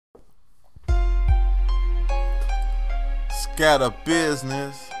Scatta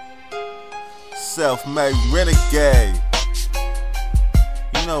Bidzness, Selfmade, Renegade.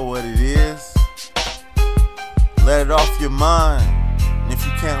 You know what it is. Let it off your mind. And if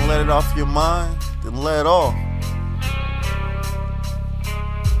you can't let it off your mind, then let it off.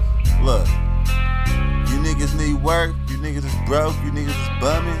 Look, you niggas need work, you niggas is broke, you niggas is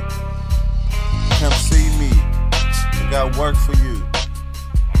bumming. Come see me. I got work for you.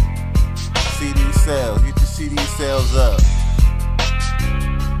 CD sales, get your CD sales up.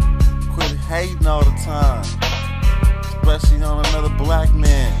 Quit hating all the time, especially on another black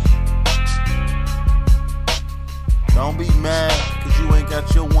man. Don't be mad cause you ain't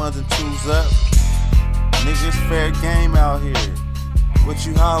got your ones and twos up. Nigga, it's fair game out here. What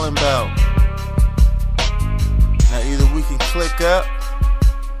you hollering about? Now either we can click up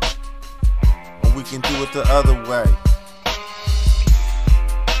or we can do it the other way.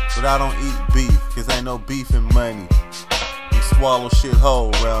 But I don't eat beef, cause ain't no beef in money. We swallow shit whole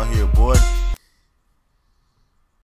around here, boy.